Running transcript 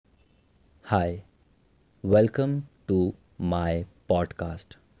Hi, welcome to my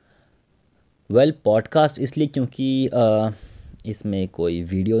podcast. Podcast इसलिए क्योंकि इसमें कोई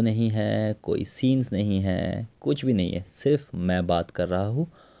वीडियो नहीं है, कोई सीन्स नहीं है, कुछ भी नहीं है, सिर्फ मैं बात कर रहा हूँ।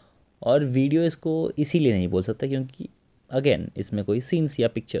 और वीडियो इसको इसीलिए नहीं बोल सकता क्योंकि अगेन इसमें कोई सीन्स या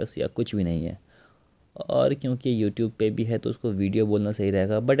पिक्चर्स या कुछ भी नहीं है। और क्योंकि यूट्यूब पे भी है तो उसको वीडियो बोलना सही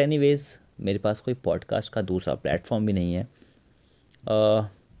रहेगा, बट एनीवेज मेरे पास कोई पॉडकास्ट का दूसरा प्लेटफॉर्म भी नहीं है।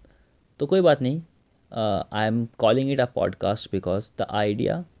 तो कोई बात नहीं। I am calling it a podcast because the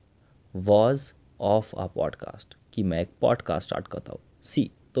idea was of a podcast कि मैं एक पॉडकास्ट स्टार्ट करता हूँ। सी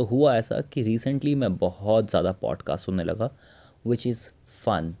तो हुआ ऐसा कि रिसेंटली मैं बहुत ज़्यादा पॉडकास्ट सुनने लगा विच इज़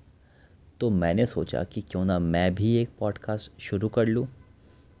फ़न। तो मैंने सोचा कि क्यों ना मैं भी एक पॉडकास्ट शुरू कर लूँ।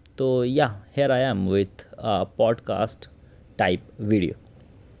 तो या here I am with a podcast type video.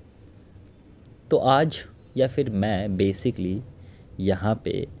 तो आज या फिर मैं बेसिकली यहाँ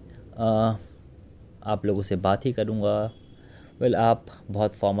पे आ, आप लोगों से बात ही करूँगा। आप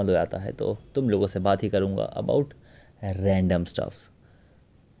बहुत फॉर्मल हो जाता है तो तुम लोगों से बात ही करूँगा अबाउट रैंडम स्टफ्स।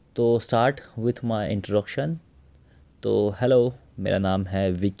 तो स्टार्ट विथ माई इंट्रोडक्शन। तो हेलो, मेरा नाम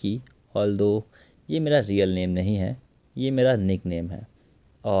है विकी। ऑल्दो ये मेरा रियल नेम नहीं है, ये मेरा निक नेम है।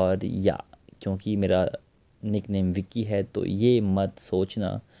 और या क्योंकि मेरा निक नेम विकी है तो ये मत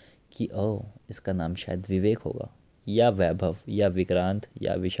सोचना कि ओह इसका नाम शायद विवेक होगा या वैभव या विक्रांत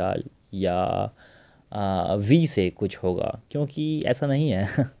या विशाल या वी से कुछ होगा, क्योंकि ऐसा नहीं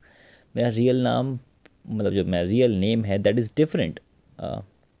है। मेरा रियल नाम मतलब जो मेरा रियल नेम है दैट इज़ डिफरेंट।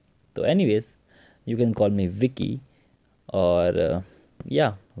 तो एनीवेज यू कैन कॉल मी विकी। और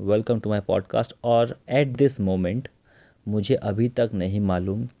या वेलकम टू माय पॉडकास्ट। और एट दिस मोमेंट मुझे अभी तक नहीं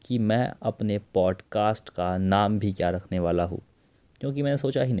मालूम कि मैं अपने पॉडकास्ट का नाम भी क्या रखने वाला हूँ, क्योंकि मैंने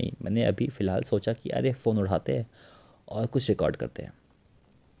सोचा ही नहीं। मैंने अभी फ़िलहाल सोचा कि अरे फ़ोन उठाते हैं और कुछ रिकॉर्ड करते हैं।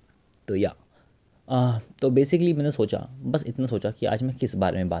 तो या तो बेसिकली मैंने सोचा, बस इतना सोचा कि आज मैं किस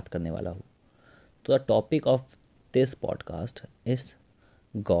बारे में बात करने वाला हूँ। तो the topic of this podcast is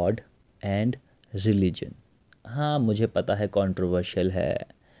God and religion. हाँ मुझे पता है कंट्रोवर्शियल है,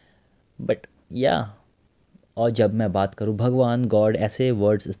 बट या और जब मैं बात करूँ भगवान गॉड ऐसे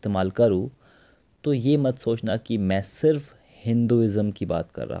वर्ड्स इस्तेमाल करूँ तो ये मत सोचना कि मैं सिर्फ हिंदुज़म की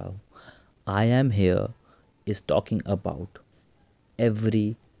बात कर रहा हूँ। I am here is talking about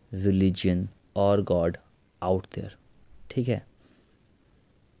every religion और गॉड आउट देयर। ठीक है।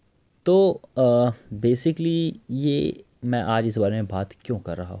 तो बेसिकली ये मैं आज इस बारे में बात क्यों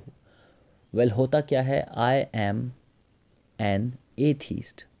कर रहा हूँ। होता क्या है, I M N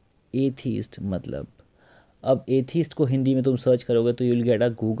atheist. Atheist मतलब, अब एथीस्ट को हिंदी में तुम सर्च करोगे तो you will get a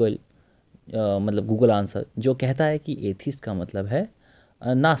Google मतलब गूगल आंसर जो कहता है कि एथीस्ट का मतलब है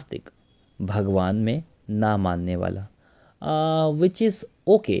नास्तिक, भगवान में ना मानने वाला। विच इज़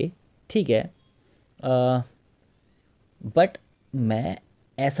ओके, ठीक है। बट मैं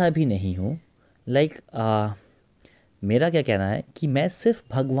ऐसा भी नहीं हूँ। लाइक मेरा क्या कहना है कि मैं सिर्फ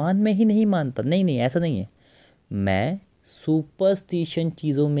भगवान में ही नहीं मानता। नहीं नहीं, ऐसा नहीं है। मैं सुपरस्टिशन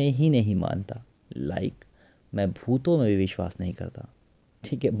चीज़ों में ही नहीं मानता। लाइक मैं भूतों में भी विश्वास नहीं करता।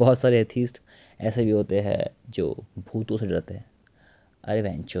 ठीक है, बहुत सारे एथीस्ट ऐसे भी होते हैं जो भूतों से डरते हैं। अरे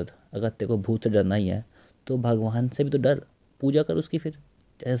वैंचोद, अगर तेरे को भूत से डरना ही है तो भगवान से भी तो डर, पूजा कर उसकी फिर,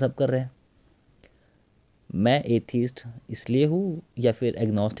 जैसे सब कर रहे हैं। मैं एथीस्ट इसलिए हूँ या फिर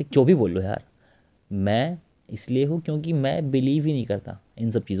एग्नोस्टिक, जो भी बोल लो यार, मैं इसलिए हूँ क्योंकि मैं बिलीव ही नहीं करता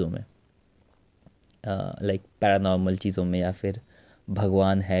इन सब चीज़ों में, लाइक पैरानॉर्मल चीज़ों में या फिर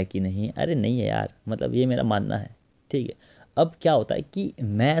भगवान है कि नहीं। अरे नहीं है यार, मतलब ये मेरा मानना है। ठीक है। अब क्या होता है कि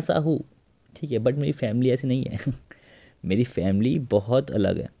मैं ऐसा हूँ, ठीक है, बट मेरी फैमिली ऐसी नहीं है। मेरी फैमिली बहुत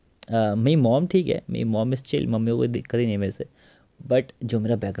अलग है। मेरी मॉम ठीक है, मेरी मॉम इस चिल, मम्मी को कोई दिक्कत ही नहीं है मेरे से। बट जो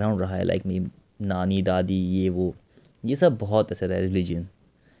मेरा बैकग्राउंड रहा है, लाइक मेरी नानी दादी ये वो, ये सब बहुत ऐसे रहा है रिलीजन।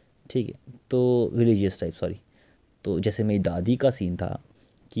 ठीक है। तो रिलीजियस टाइप, सॉरी। तो जैसे मेरी दादी का सीन था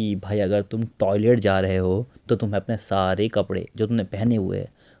कि भाई अगर तुम टॉयलेट जा रहे हो तो तुम्हें अपने सारे कपड़े जो तुमने पहने हुए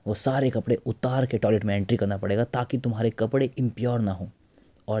हैं वो सारे कपड़े उतार के टॉयलेट में एंट्री करना पड़ेगा ताकि तुम्हारे कपड़े इम्प्योर ना हो।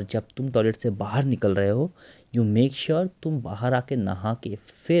 और जब तुम टॉयलेट से बाहर निकल रहे हो, यू मेक श्योर तुम बाहर आके नहा के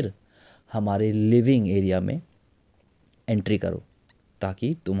फिर हमारे लिविंग एरिया में एंट्री करो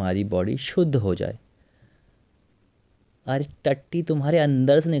ताकि तुम्हारी बॉडी शुद्ध हो जाए। अरे टट्टी तुम्हारे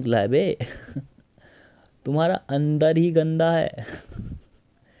अंदर से निकला है बे। तुम्हारा अंदर ही गंदा है।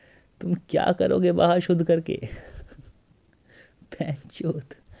 तुम क्या करोगे बाहर शुद्ध करके।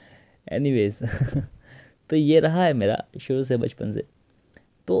 पैंचोत। एनीवेज। तो ये रहा है मेरा शुरू से, बचपन से।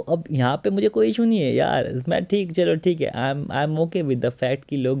 तो अब यहाँ पे मुझे कोई इशू नहीं है यार, मैं ठीक, चलो ठीक है, I am okay with the fact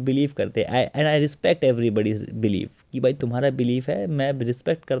कि लोग बिलीव करते हैं, and I respect everybody believe कि भाई तुम्हारा बिलीफ है, मैं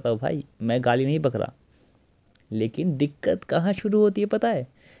रिस्पेक्ट करता हूँ भाई, मैं गाली नहीं बक रहा। लेकिन दिक्कत कहाँ शुरू होती है पता है?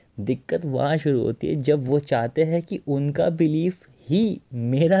 दिक्कत वहाँ शुरू होती है जब वो चाहते हैं कि उनका बिलीफ ही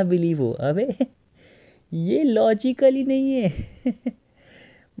मेरा बिलीफ हो। अबे ये लॉजिकली नहीं है।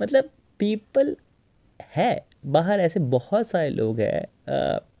 मतलब पीपल है बाहर ऐसे बहुत सारे लोग हैं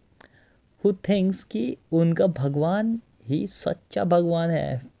हु थिंक्स कि उनका भगवान ही सच्चा भगवान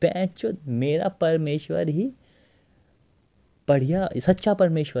है। पैंचो मेरा परमेश्वर ही बढ़िया सच्चा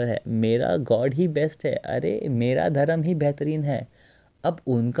परमेश्वर है, मेरा गॉड ही बेस्ट है, अरे मेरा धर्म ही बेहतरीन है। अब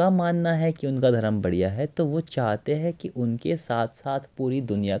उनका मानना है कि उनका धर्म बढ़िया है, तो वो चाहते हैं कि उनके साथ साथ पूरी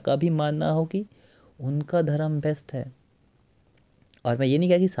दुनिया का भी मानना हो कि उनका धर्म बेस्ट है। और मैं ये नहीं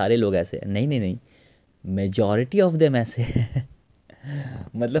कह कि सारे लोग ऐसे हैं, नहीं नहीं नहीं, मेजॉरिटी ऑफ देम ऐसे हैं।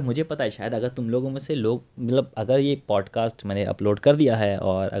 मतलब मुझे पता है शायद अगर तुम लोगों में से लोग, मतलब अगर ये पॉडकास्ट मैंने अपलोड कर दिया है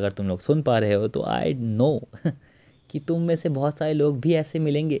और अगर तुम लोग सुन पा रहे हो तो आई नो कि तुम में से बहुत सारे लोग भी ऐसे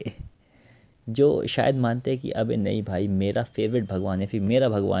मिलेंगे जो शायद मानते हैं कि अबे नहीं भाई, मेरा फेवरेट भगवान है, फिर मेरा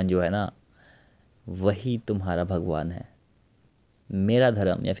भगवान जो है ना वही तुम्हारा भगवान है, मेरा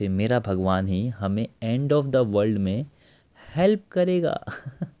धर्म या फिर मेरा भगवान ही हमें एंड ऑफ द वर्ल्ड में हेल्प करेगा।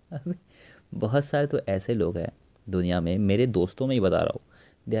 अबे बहुत सारे तो ऐसे लोग हैं दुनिया में, मेरे दोस्तों में ही बता रहा हूँ,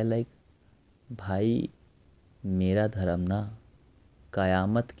 दे आर लाइक भाई मेरा धर्म ना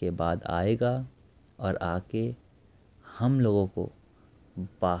क़यामत के बाद आएगा और आके हम लोगों को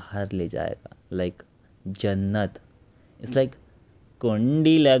बाहर ले जाएगा, लाइक जन्नत। इट्स लाइक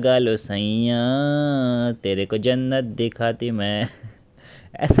कुंडी लगा लो सैया तेरे को जन्नत दिखाती मैं।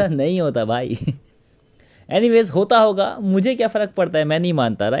 ऐसा नहीं होता भाई। एनीवेज होता होगा, मुझे क्या फ़र्क पड़ता है, मैं नहीं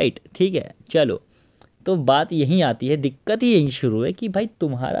मानता, राइट, ठीक है चलो। तो बात यहीं आती है, दिक्कत ही यहीं शुरू है कि भाई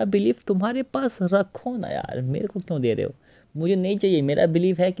तुम्हारा बिलीफ तुम्हारे पास रखो ना यार, मेरे को क्यों दे रहे हो? मुझे नहीं चाहिए, मेरा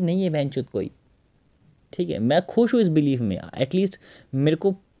बिलीफ है कि नहीं है बहनचोद कोई, ठीक है, मैं खुश हूँ इस बिलीफ में, एटलीस्ट मेरे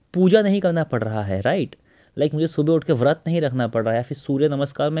को पूजा नहीं करना पड़ रहा है, राइट। लाइक मुझे सुबह उठ के व्रत नहीं रखना पड़ रहा है, या फिर सूर्य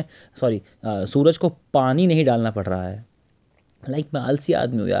नमस्कार में सॉरी सूरज को पानी नहीं डालना पड़ रहा है। लाइक मैं आलसी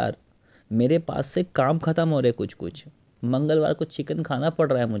आदमी हूँ यार, मेरे पास से काम ख़त्म हो रहे कुछ कुछ, मंगलवार को चिकन खाना पड़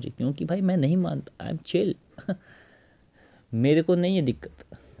रहा है मुझे, क्योंकि भाई मैं नहीं मानता, आई एम चिल। मेरे को नहीं है दिक्कत।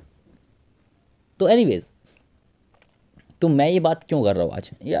 तो एनीवेज, तो मैं ये बात क्यों कर रहा हूँ आज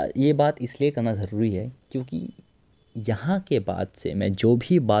यार? ये बात इसलिए करना ज़रूरी है क्योंकि यहाँ के बाद से मैं जो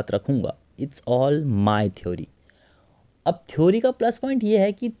भी बात रखूँगा इट्स ऑल माय थ्योरी। अब थ्योरी का प्लस पॉइंट ये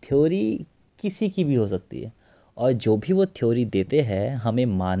है कि थ्योरी किसी की भी हो सकती है, और जो भी वो थ्योरी देते हैं हमें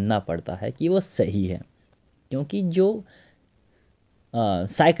मानना पड़ता है कि वो सही है, क्योंकि जो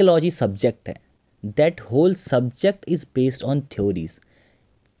साइकोलॉजी सब्जेक्ट है, that whole subject is based on theories.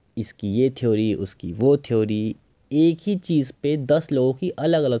 इसकी ये थ्योरी, उसकी वो थ्योरी, एक ही चीज़ पे 10 लोगों की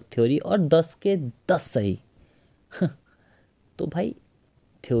अलग अलग थ्योरी और 10 के 10 सही। तो भाई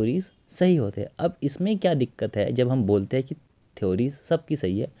थ्योरीज सही होते हैं। अब इसमें क्या दिक्कत है, जब हम बोलते हैं कि थ्योरीज सबकी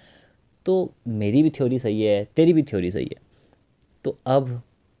सही है, तो मेरी भी थ्योरी सही है, तेरी भी थ्योरी सही है, तो अब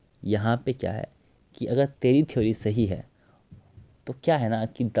यहाँ पे क्या है कि अगर तेरी थ्योरी सही है तो क्या है ना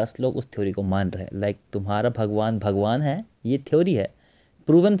कि 10 लोग उस थ्योरी को मान रहे हैं। लाइक तुम्हारा भगवान भगवान है, ये थ्योरी है,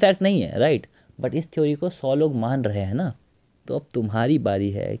 प्रूवन फैक्ट नहीं है, राइट, बट इस थ्योरी को 100 लोग मान रहे हैं ना, तो अब तुम्हारी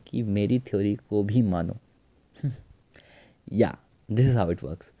बारी है कि मेरी थ्योरी को भी मानो। या this is how it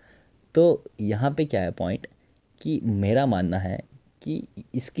works. तो यहाँ पे क्या है पॉइंट कि मेरा मानना है कि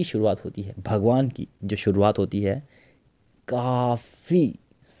इसकी शुरुआत होती है, भगवान की जो शुरुआत होती है काफ़ी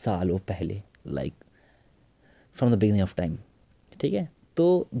सालों पहले, like from the beginning of time, ठीक है।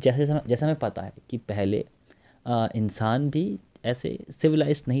 तो जैसे हमें पता है कि पहले इंसान भी ऐसे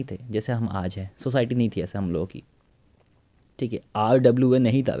सिविलाइज्ड नहीं थे जैसे हम आज हैं, सोसाइटी नहीं थी ऐसे हम लोगों की, ठीक है, RWA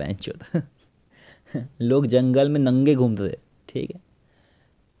नहीं था बेंचोद। लोग जंगल में नंगे घूमते थे, ठीक है।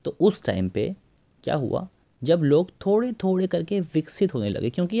 तो उस टाइम पे क्या हुआ, जब लोग थोड़े थोड़े करके विकसित होने लगे,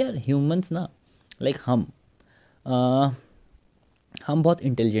 क्योंकि यार ह्यूमंस ना, लाइक आ, हम बहुत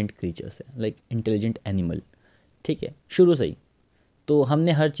इंटेलिजेंट क्रीचर्स हैं, लाइक इंटेलिजेंट एनिमल, ठीक है, शुरू से ही। तो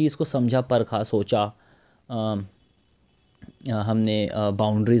हमने हर चीज़ को समझा, परखा, सोचा, हमने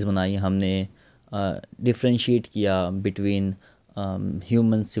बाउंड्रीज़ बनाई, हमने डिफ्रेंशिएट किया between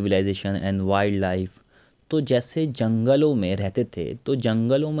human civilisation and wildlife. तो जैसे जंगलों में रहते थे, तो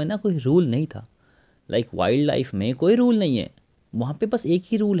जंगलों में ना कोई रूल नहीं था, लाइक वाइल्ड लाइफ में कोई रूल नहीं है, वहाँ पे बस एक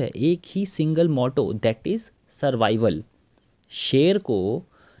ही रूल है, एक ही single motto, that is survival. शेर को,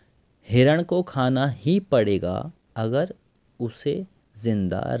 हिरण को खाना ही पड़ेगा अगर उसे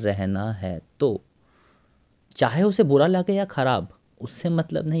ज़िंदा रहना है, तो चाहे उसे बुरा लगे या ख़राब, उससे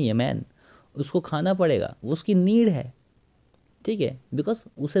मतलब नहीं है मैन, उसको खाना पड़ेगा, वो उसकी नीड है, ठीक है, बिकॉज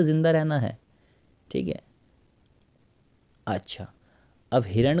उसे ज़िंदा रहना है, ठीक है। अच्छा, अब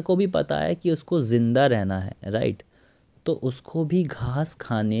हिरण को भी पता है कि उसको ज़िंदा रहना है, राइट, तो उसको भी घास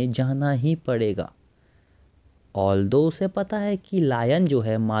खाने जाना ही पड़ेगा। ऑल्दो उसे पता है कि लायन जो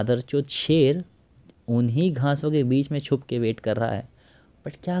है मादरचोद शेर उन्हीं घासों के बीच में छुप के वेट कर रहा है,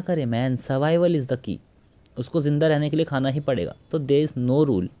 बट क्या करे man, survival is the key, उसको ज़िंदा रहने के लिए खाना ही पड़ेगा, तो देयर इज़ नो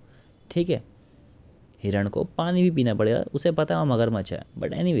रूल, ठीक है। हिरण को पानी भी पीना पड़ेगा, उसे पता है वो मगरमच्छ है,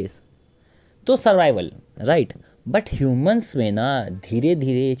 बट एनीवेज, तो सर्वाइवल, राइट। बट ह्यूमंस में ना धीरे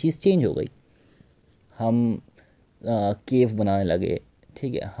धीरे ये चीज़ चेंज हो गई। हम केव बनाने लगे,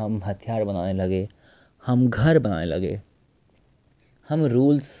 ठीक है, हम हथियार बनाने लगे, हम घर बनाने लगे, हम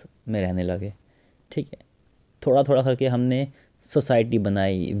रूल्स में रहने लगे, ठीक है। थोड़ा थोड़ा करके हमने सोसाइटी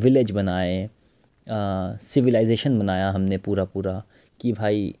बनाई, विलेज बनाए, सिविलाइजेशन बनाया हमने पूरा पूरा, कि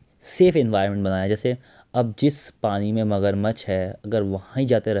भाई सेफ़ इन्वायरमेंट बनाया। जैसे अब जिस पानी में मगरमच्छ है, अगर वहाँ ही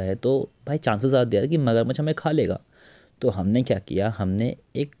जाते रहे तो भाई चांसेस ज़्यादा है कि मगरमच्छ हमें खा लेगा। तो हमने क्या किया, हमने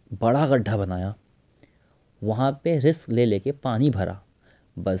एक बड़ा गड्ढा बनाया, वहाँ पे रिस्क ले लेके पानी भरा,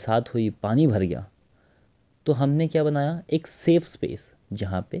 बरसात हुई, पानी भर गया, तो हमने क्या बनाया, एक सेफ़ स्पेस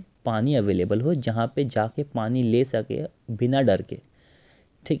जहाँ पे पानी अवेलेबल हो, जहाँ पे जाके पानी ले सके बिना डर के,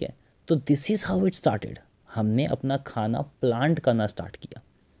 ठीक है। तो this is how it started. हमने अपना खाना प्लांट करना स्टार्ट किया,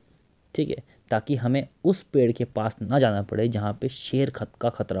 ठीक है, ताकि हमें उस पेड़ के पास ना जाना पड़े जहाँ पे शेर का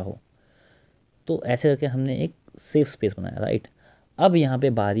खतरा हो। तो ऐसे करके हमने एक सेफ स्पेस बनाया, राइट। अब यहाँ पे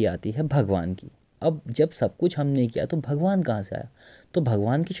बारी आती है भगवान की। अब जब सब कुछ हमने किया तो भगवान कहाँ से आया, तो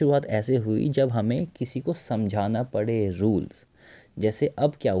भगवान की शुरुआत ऐसे हुई जब हमें किसी को समझाना पड़े रूल्स। जैसे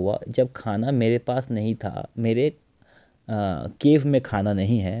अब क्या हुआ, जब खाना मेरे पास नहीं था, मेरे केव में खाना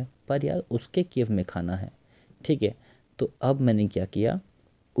नहीं है, पर यार उसके केव में खाना है, ठीक है। तो अब मैंने क्या किया,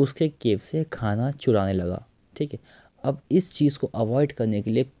 उसके केव से खाना चुराने लगा, ठीक है। अब इस चीज़ को अवॉइड करने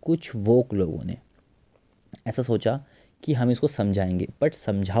के लिए कुछ वोक लोगों ने ऐसा सोचा कि हम इसको समझाएंगे, बट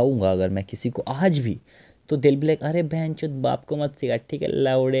समझाऊंगा अगर मैं किसी को आज भी, तो दिल भी लाइक, अरे बहन चुत बाप को मत सिखा, ठीक है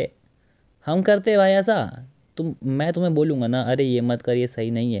लौड़े, हम करते हैं भाई ऐसा। मैं तुम्हें बोलूँगा ना, अरे ये मत कर, ये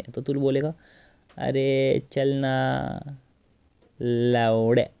सही नहीं है, तो तू बोलेगा अरे चलना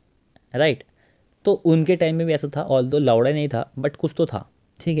लौड़े, राइट। तो उनके टाइम में भी ऐसा था, ऑल दो लौड़ा नहीं था बट कुछ तो था,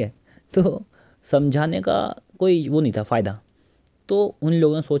 ठीक है। तो समझाने का कोई वो नहीं था फ़ायदा। तो उन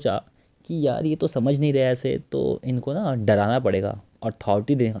लोगों ने सोचा कि यार ये तो समझ नहीं रहे ऐसे, तो इनको ना डराना पड़ेगा,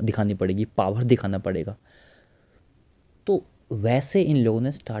 अथॉरिटी दिखानी पड़ेगी, पावर दिखाना पड़ेगा। तो वैसे इन लोगों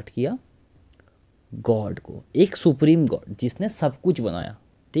ने स्टार्ट किया गॉड को, एक सुप्रीम गॉड जिसने सब कुछ बनाया,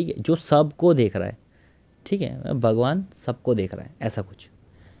 ठीक है, जो सबको देख रहा है, ठीक है, भगवान सबको देख रहा है, ऐसा कुछ।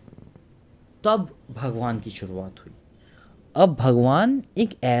 तब भगवान की शुरुआत हुई। अब भगवान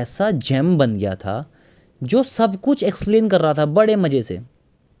एक ऐसा जेम बन गया था जो सब कुछ एक्सप्लेन कर रहा था बड़े मज़े से।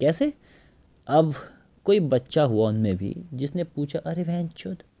 कैसे, अब कोई बच्चा हुआ उनमें भी जिसने पूछा, अरे बहन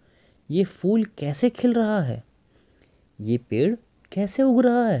चोद, ये फूल कैसे खिल रहा है, ये पेड़ कैसे उग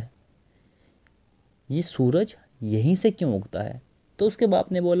रहा है, ये सूरज यहीं से क्यों उगता है। तो उसके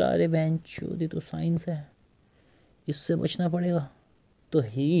बाप ने बोला, अरे बहन चोद, ये तो साइंस है, इससे बचना पड़ेगा। तो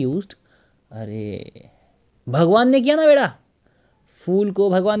ही यूज्ड, अरे भगवान ने किया ना बेटा, फूल को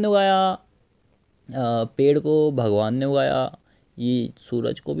भगवान ने उगाया, पेड़ को भगवान ने उगाया, ये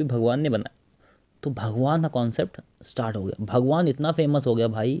सूरज को भी भगवान ने बनाया। तो भगवान का कॉन्सेप्ट स्टार्ट हो गया, भगवान इतना फेमस हो गया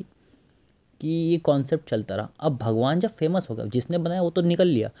भाई कि ये कॉन्सेप्ट चलता रहा। अब भगवान जब फेमस हो गया, जिसने बनाया वो तो निकल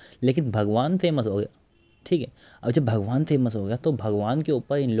लिया, लेकिन भगवान फेमस हो गया, ठीक है। अब जब भगवान फेमस हो गया तो भगवान के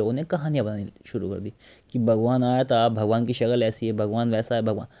ऊपर इन लोगों ने कहानियाँ बनानी शुरू कर दी कि भगवान आया था, भगवान की शक्ल ऐसी है, भगवान वैसा है,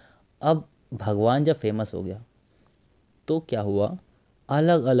 भगवान। अब भगवान जब फेमस हो गया तो क्या हुआ,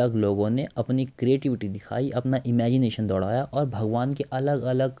 अलग अलग लोगों ने अपनी क्रिएटिविटी दिखाई, अपना इमेजिनेशन दौड़ाया, और भगवान के अलग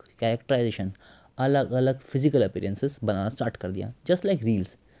अलग कैरेक्टराइजेशन, अलग अलग फिजिकल अपीयरेंसेस बनाना स्टार्ट कर दिया। जस्ट लाइक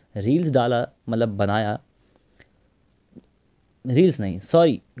रील्स, रील्स डाला मतलब बनाया, रील्स नहीं,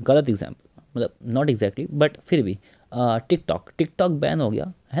 सॉरी गलत एग्जाम्पल, मतलब नॉट एग्जैक्टली बट फिर भी टिकटॉक, टिकटॉक बैन हो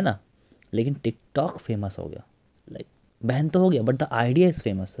गया है ना, लेकिन टिकटॉक फेमस हो गया। लाइक बैन तो हो गया but the idea is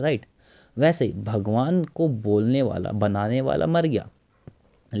famous, right. वैसे ही भगवान को बोलने वाला, बनाने वाला मर गया,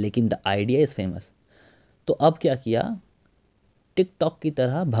 लेकिन द आइडिया इज़ फेमस। तो अब क्या किया, टिकटॉक की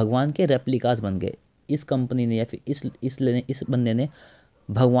तरह भगवान के रेप्लिकास बन गए। इस कंपनी ने या फिर इस बंदे ने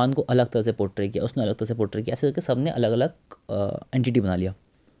भगवान को अलग तरह से पोर्ट्रे किया, उसने अलग तरह से पोर्ट्रे किया, ऐसे करके सब ने अलग अलग एंटिटी बना लिया।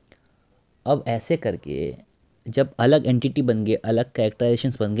 अब ऐसे करके जब अलग एंटिटी बन गए, अलग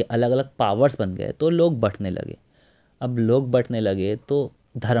कैरेक्टराइजेशंस बन गए, अलग अलग पावर्स बन गए, तो लोग बंटने लगे। अब लोग बंटने लगे तो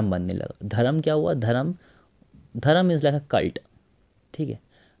धर्म बनने लगा। धर्म क्या हुआ, धर्म, धर्म इज़ लाइक अ कल्ट, ठीक है।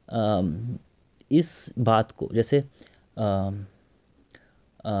 इस बात को जैसे अम,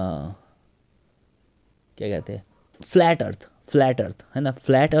 अ, क्या कहते हैं, फ्लैट अर्थ है ना,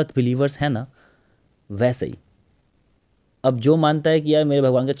 फ्लैट अर्थ बिलीवर्स है ना, वैसे ही अब जो मानता है कि यार मेरे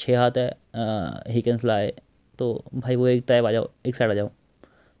भगवान के 6 हाथ है, ही कैन फ्लाई, तो भाई वो एक टाइप आ जाओ, एक साइड आ जाओ,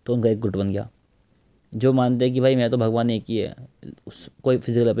 तो उनका एक गुट बन गया। जो मानते हैं कि भाई मैं तो भगवान एक ही है, कोई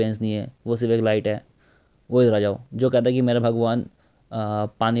फिजिकल अपीयरेंस नहीं है, वो सिर्फ एक लाइट है, वो इधर आ जाओ। जो कहता है कि मेरा भगवान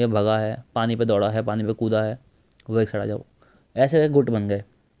पानी पे भगा है, पानी पे दौड़ा है, पानी पे कूदा है, वो एक साइड आ जाओ। ऐसे गुट बन गए।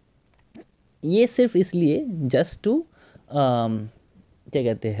 ये सिर्फ इसलिए जस्ट टू क्या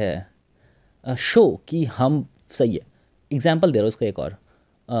कहते हैं, शो कि हम सही है। एग्जाम्पल दे रहा हूँ उसका एक और।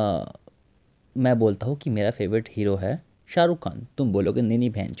 अ, मैं बोलता हूँ कि मेरा फेवरेट हीरो है शाहरुख खान, तुम बोलोगे नहीं नहीं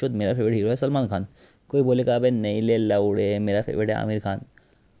बहन चोद मेरा फेवरेट हीरो है सलमान खान। कोई बोलेगा अबे नहीं ले लौड़े मेरा फेवरेट है आमिर खान।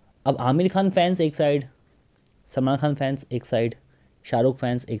 अब आमिर खान फैंस एक साइड, सलमान खान फैंस एक साइड, शाहरुख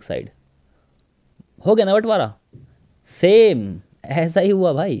फैंस एक साइड, हो गया ना बंटवारा। सेम ऐसा ही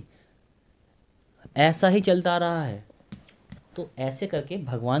हुआ भाई, ऐसा ही चलता आ रहा है। तो ऐसे करके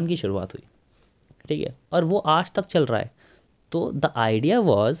भगवान की शुरुआत हुई, ठीक है, और वो आज तक चल रहा है। तो द आइडिया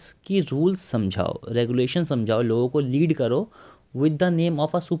वॉज कि रूल्स समझाओ, रेगुलेशन समझाओ, लोगों को लीड करो with the name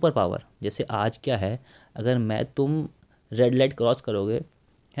of a super power. जैसे आज क्या है, अगर मैं तुम रेड लाइट क्रॉस करोगे,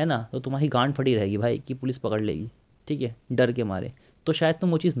 है ना, तो तुम्हारी गांड फटी रहेगी भाई कि पुलिस पकड़ लेगी, ठीक है, डर के मारे। तो शायद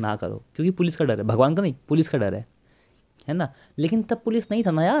तुम वो चीज़ ना करो क्योंकि पुलिस का डर है, भगवान का नहीं, पुलिस का डर है ना। लेकिन तब पुलिस नहीं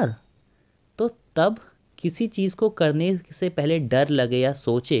था ना यार, तो तब किसी चीज़ को करने से पहले डर लगे या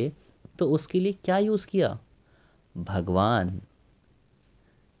सोचे, तो उसके लिए क्या यूज़ किया, भगवान।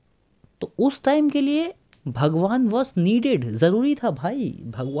 तो उस टाइम के लिए भगवान वॉज नीडेड, ज़रूरी था भाई,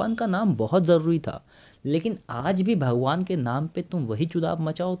 भगवान का नाम बहुत ज़रूरी था। लेकिन आज भी भगवान के नाम पे तुम वही चुनाव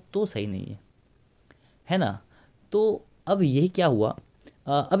मचाओ तो सही नहीं है ना। तो अब यही क्या हुआ,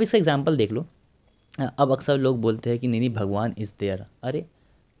 अब इसका एग्जांपल देख लो। अब अक्सर लोग बोलते हैं कि नहीं नहीं भगवान इज़ देयर। अरे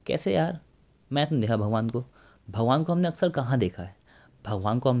कैसे यार, मैं तो नहीं देखा भगवान को। भगवान को हमने अक्सर कहाँ देखा है,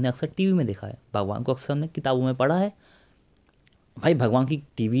 भगवान को हमने अक्सर टीवी में देखा है, भगवान को अक्सर हमने किताबों में पढ़ा है। भाई भगवान की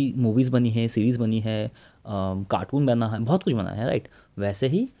टीवी मूवीज़ बनी है, सीरीज़ बनी है, कार्टून बना है, बहुत कुछ बना है, राइट। वैसे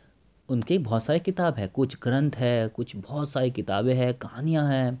ही उनके बहुत सारे किताब है, कुछ ग्रंथ है, कुछ बहुत सारी किताबें हैं, कहानियाँ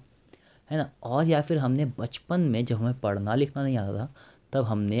हैं, है ना। और या फिर हमने बचपन में जब हमें पढ़ना लिखना नहीं आता था, तब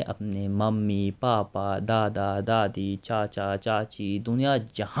हमने अपने मम्मी पापा दादा दादी चाचा चाची दुनिया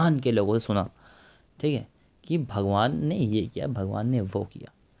जहान के लोगों से सुना, ठीक है, कि भगवान ने ये किया, भगवान ने वो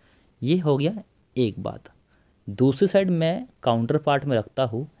किया। ये हो गया एक बात। दूसरी साइड मैं काउंटर पार्ट में रखता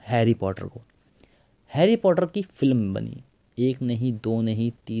हूँ हैरी पॉटर को। हैरी पॉटर की फिल्म बनी, एक नहीं, दो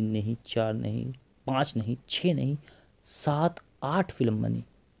नहीं, तीन नहीं, चार नहीं, पाँच नहीं, छः नहीं, 7 8 फिल्म बनी,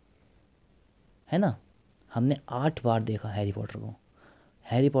 है ना। हमने 8 बार देखा हैरी पॉटर को,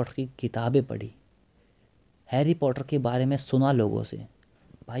 हैरी पॉटर की किताबें पढ़ी, हैरी पॉटर के बारे में सुना लोगों से।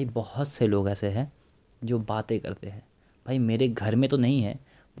 भाई बहुत से लोग ऐसे हैं जो बातें करते हैं, भाई मेरे घर में तो नहीं है,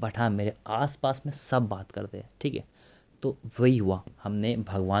 बट हाँ मेरे आसपास में सब बात करते हैं, ठीक है। तो वही हुआ, हमने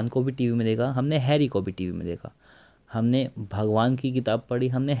भगवान को भी टीवी में देखा, हमने हैरी को भी टीवी में देखा। हमने भगवान की किताब पढ़ी,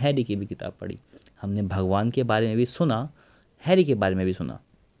 हमने हैरी की भी किताब पढ़ी। हमने भगवान के बारे में भी सुना, हैरी के बारे में भी सुना।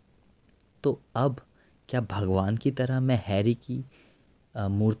 तो अब क्या भगवान की तरह मैं हैरी की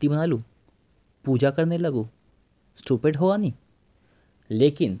मूर्ति बना लूँ, पूजा करने लगूँ, स्टूपिड होगा नहीं।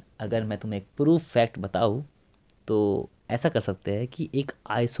 लेकिन अगर मैं तुम्हें एक प्रूफ फैक्ट बताऊँ, तो ऐसा कर सकते हैं कि एक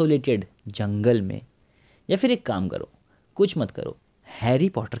आइसोलेटेड जंगल में, या फिर एक काम करो, कुछ मत करो, हैरी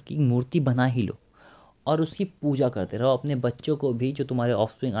पॉटर की मूर्ति बना ही लो और उसकी पूजा करते रहो। अपने बच्चों को भी, जो तुम्हारे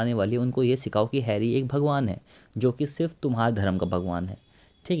ऑफस्प्रिंग आने वाली है, उनको ये सिखाओ कि हैरी एक भगवान है, जो कि सिर्फ तुम्हारे धर्म का भगवान है,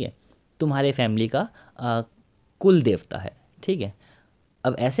 ठीक है, तुम्हारे फैमिली का कुल देवता है, ठीक है।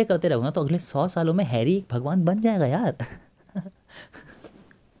 अब ऐसे करते रहो ना, तो अगले 100 सालों में हैरी एक भगवान बन जाएगा यार।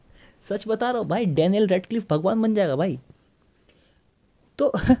 सच बता रहा हूँ भाई, डैनियल रेडक्लिफ भगवान बन जाएगा भाई।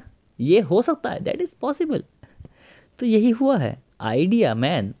 तो ये हो सकता है, दैट इज़ पॉसिबल। तो यही हुआ है, आइडिया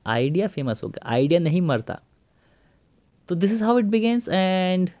मैन, आइडिया फेमस हो गया, आइडिया नहीं मरता। तो this is how it begins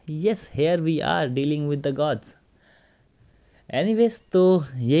and yes here we are dealing with the gods. Anyways, तो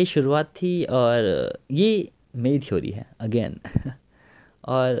ये शुरुआत थी और ये मेरी थ्योरी है अगेन।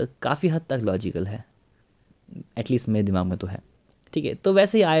 और काफ़ी हद तक लॉजिकल है, एटलीस्ट मेरे दिमाग में तो है, ठीक है। तो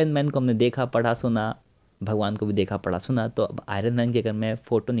वैसे ही आयरन मैन को हमने देखा पढ़ा सुना, भगवान को भी देखा पढ़ा सुना, तो अब आयरन मैन की अगर मैं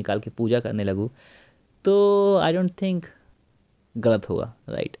फ़ोटो निकाल के पूजा करने लगूँ, तो आई डोंट थिंक गलत होगा,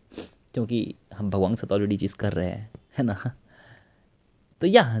 राइट, क्योंकि हम भगवान के साथ ऑलरेडी चीज़ कर रहे हैं, है ना। तो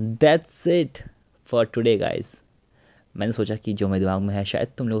या that's it for today guys. मैंने सोचा कि जो मेरे दिमाग में है शायद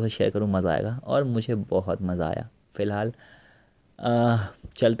तुम लोगों से शेयर करूँ, मज़ा आएगा, और मुझे बहुत मज़ा आया। फ़िलहाल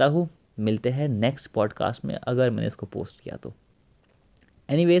चलता हूँ, मिलते हैं नेक्स्ट पॉडकास्ट में अगर मैंने इसको पोस्ट किया तो।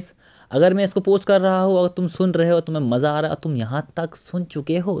 एनीवेज, अगर मैं इसको पोस्ट कर रहा हूँ और तुम सुन रहे हो, तुम्हें मज़ा आ रहा है, तुम यहाँ तक सुन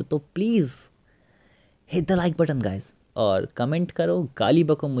चुके हो, तो please hit the like button guys, और कमेंट करो, गाली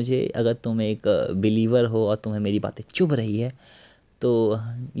बको मुझे अगर तुम एक बिलीवर हो और तुम्हें मेरी बातें चुभ रही है तो,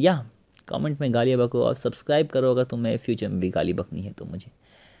 या कमेंट में गाली बको, और सब्सक्राइब करो अगर तुम्हें फ्यूचर में भी गाली बकनी है तो मुझे।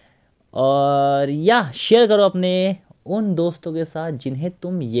 और या शेयर करो अपने उन दोस्तों के साथ जिन्हें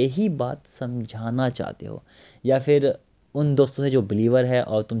तुम यही बात समझाना चाहते हो, या फिर उन दोस्तों से जो बिलीवर है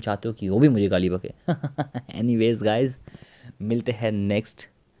और तुम चाहते हो कि वो भी मुझे गाली बके। एनीवेज गाइस, मिलते हैं नेक्स्ट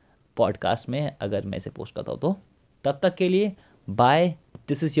पॉडकास्ट में अगर मैं इसे पोस्ट करता हूँ तो। तब तक के लिए bye,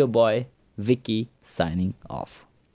 this is your boy Vicky signing off.